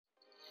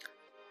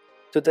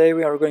Today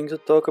we are going to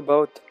talk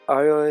about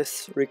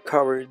iOS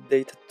recovery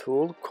data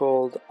tool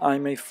called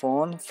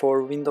iMyFone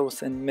for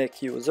Windows and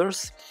Mac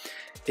users.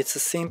 It's a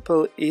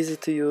simple, easy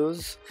to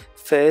use,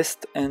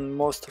 fast and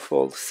most of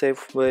all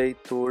safe way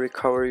to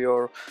recover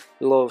your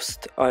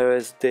lost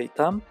iOS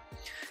data.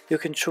 You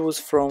can choose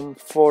from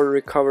 4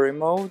 recovery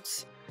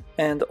modes,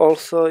 and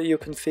also you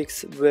can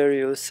fix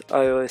various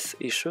iOS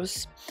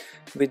issues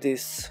with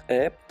this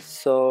app.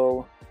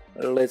 So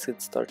let's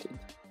get started.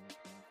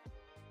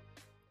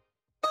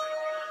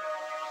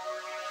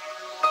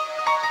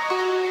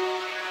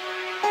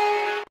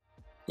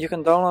 You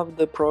can download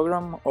the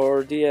program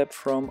or the app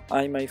from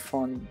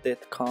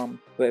iMyFone.com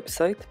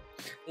website.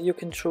 You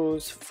can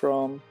choose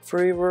from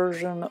free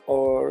version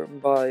or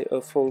buy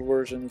a full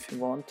version if you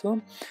want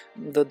to.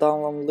 The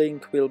download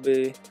link will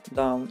be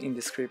down in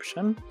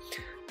description.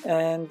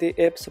 And the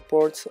app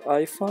supports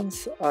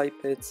iPhones,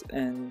 iPads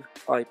and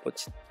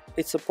iPods.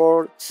 It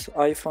supports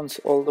iPhones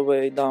all the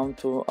way down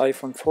to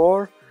iPhone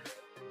 4,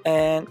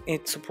 and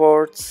it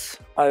supports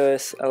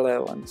iOS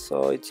 11,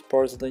 so it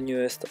supports the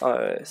newest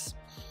iOS.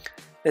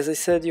 As I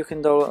said, you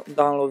can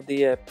download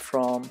the app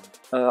from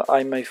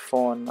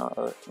iMyFone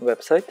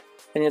website.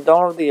 When you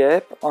download the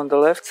app, on the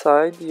left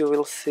side you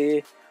will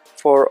see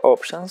 4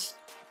 options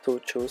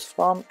to choose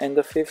from, and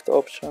the 5th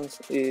option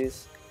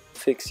is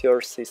fix your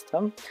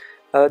system.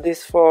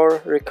 These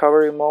 4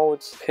 recovery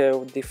modes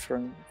have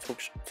different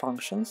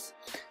functions.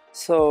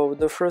 So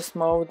the first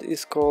mode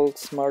is called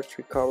Smart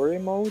Recovery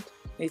Mode.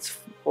 It's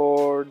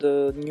for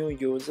the new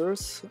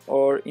users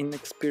or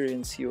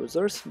inexperienced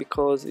users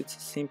because it's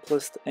the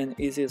simplest and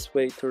easiest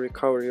way to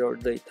recover your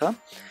data.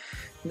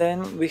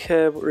 Then we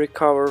have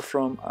Recover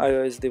from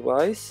iOS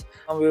device,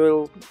 and we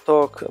will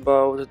talk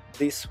about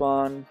this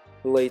one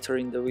later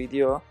in the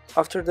video.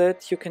 After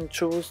that, you can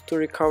choose to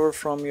recover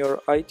from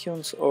your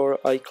iTunes or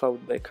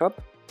iCloud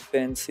backup.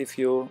 Depends if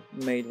you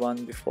made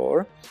one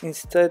before.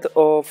 Instead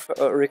of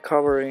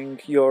recovering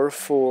your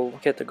full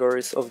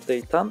categories of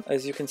data,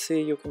 as you can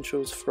see, you can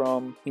choose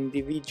from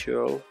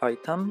individual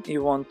item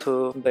you want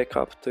to back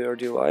up to your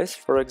device.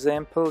 For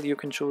example, you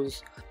can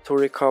choose to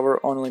recover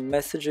only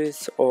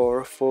messages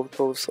or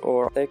photos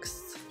or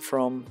texts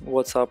from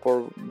WhatsApp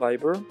or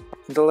Viber.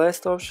 The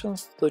last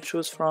options to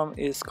choose from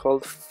is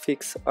called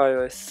Fix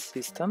iOS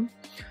System.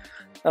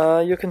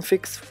 You can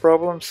fix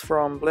problems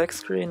from black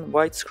screen,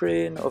 white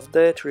screen, of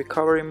that,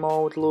 recovery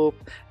mode,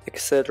 loop,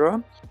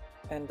 etc.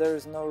 And there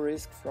is no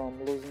risk from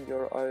losing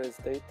your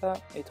iOS data.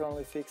 It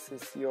only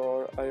fixes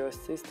your iOS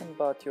system,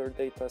 but your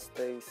data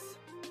stays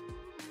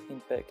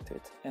impacted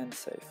and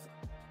safe.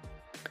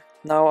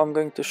 Now I'm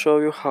going to show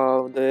you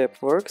how the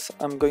app works.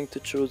 I'm going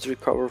to choose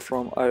recover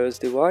from iOS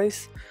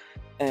device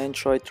and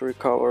try to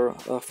recover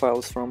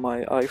files from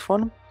my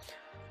iPhone.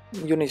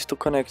 You need to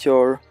connect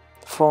your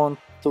phone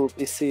to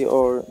PC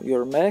or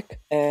your Mac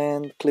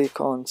and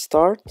click on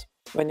Start.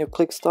 When you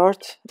click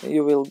Start,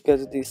 you will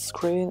get this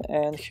screen,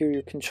 and here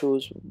you can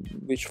choose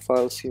which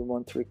files you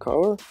want to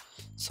recover.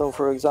 So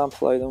for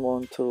example, I don't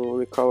want to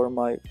recover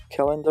my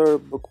calendar,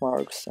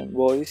 bookmarks and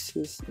voice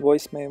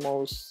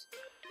memos,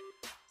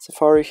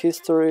 Safari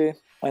history.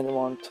 I don't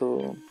want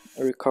to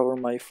recover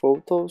my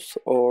photos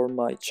or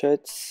my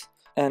chats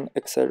and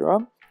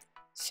etc.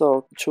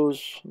 So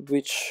choose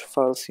which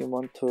files you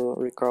want to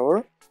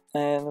recover.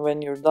 And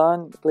when you're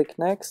done, click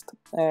next,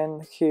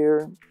 and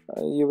here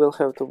you will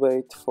have to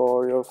wait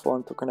for your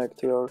phone to connect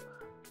to your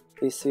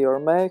PC or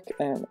Mac,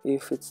 and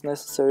if it's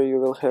necessary you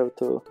will have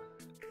to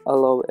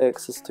allow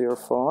access to your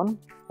phone.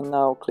 And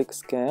now click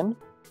scan,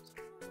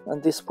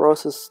 and this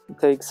process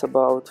takes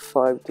about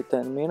 5 to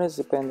 10 minutes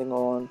depending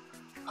on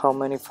how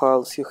many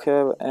files you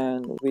have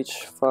and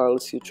which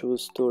files you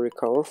choose to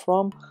recover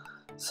from.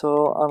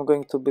 So I'm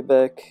going to be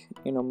back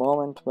in a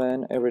moment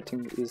when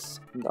everything is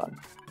done.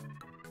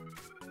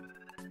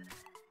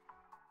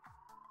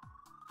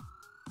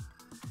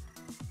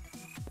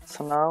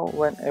 So now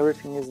when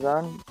everything is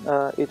done,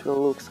 it will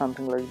look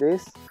something like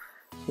this.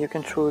 You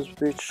can choose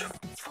which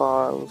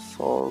files,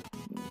 or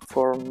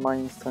for my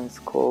instance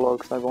call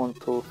logs, I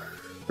want to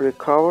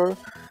recover,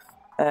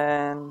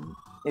 and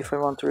if I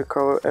want to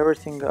recover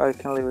everything I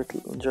can leave it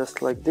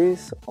just like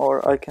this,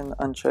 or I can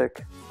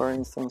uncheck for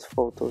instance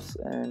photos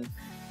and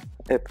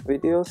app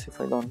videos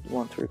if I don't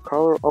want to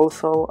recover.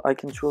 Also I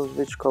can choose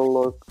which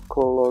call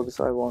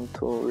logs I want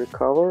to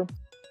recover.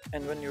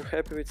 And when you're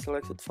happy with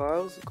selected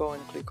files, go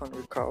and click on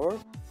Recover.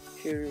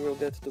 Here you will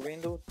get the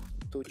window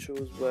to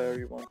choose where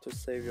you want to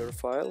save your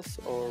files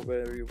or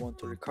where you want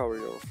to recover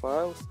your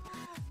files.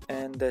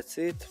 And that's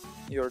it,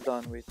 you're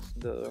done with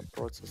the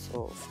process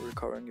of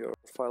recovering your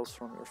files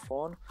from your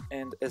phone.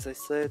 And as I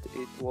said,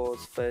 it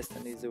was fast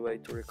and easy way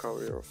to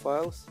recover your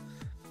files.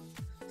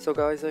 So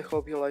guys, I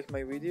hope you liked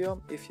my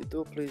video. If you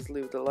do, please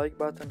leave the like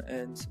button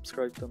and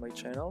subscribe to my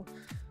channel.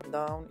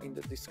 Down in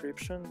the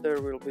description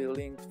there will be a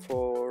link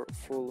for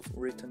full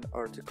written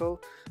article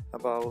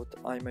about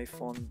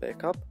iMyFone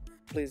backup.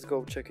 Please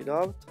go check it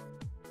out.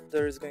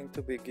 There is going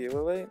to be a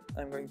giveaway.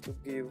 I'm going to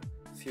give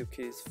few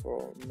keys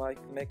for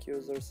Mac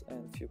users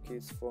and few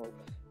keys for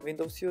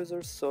Windows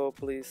users, so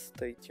please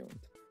stay tuned.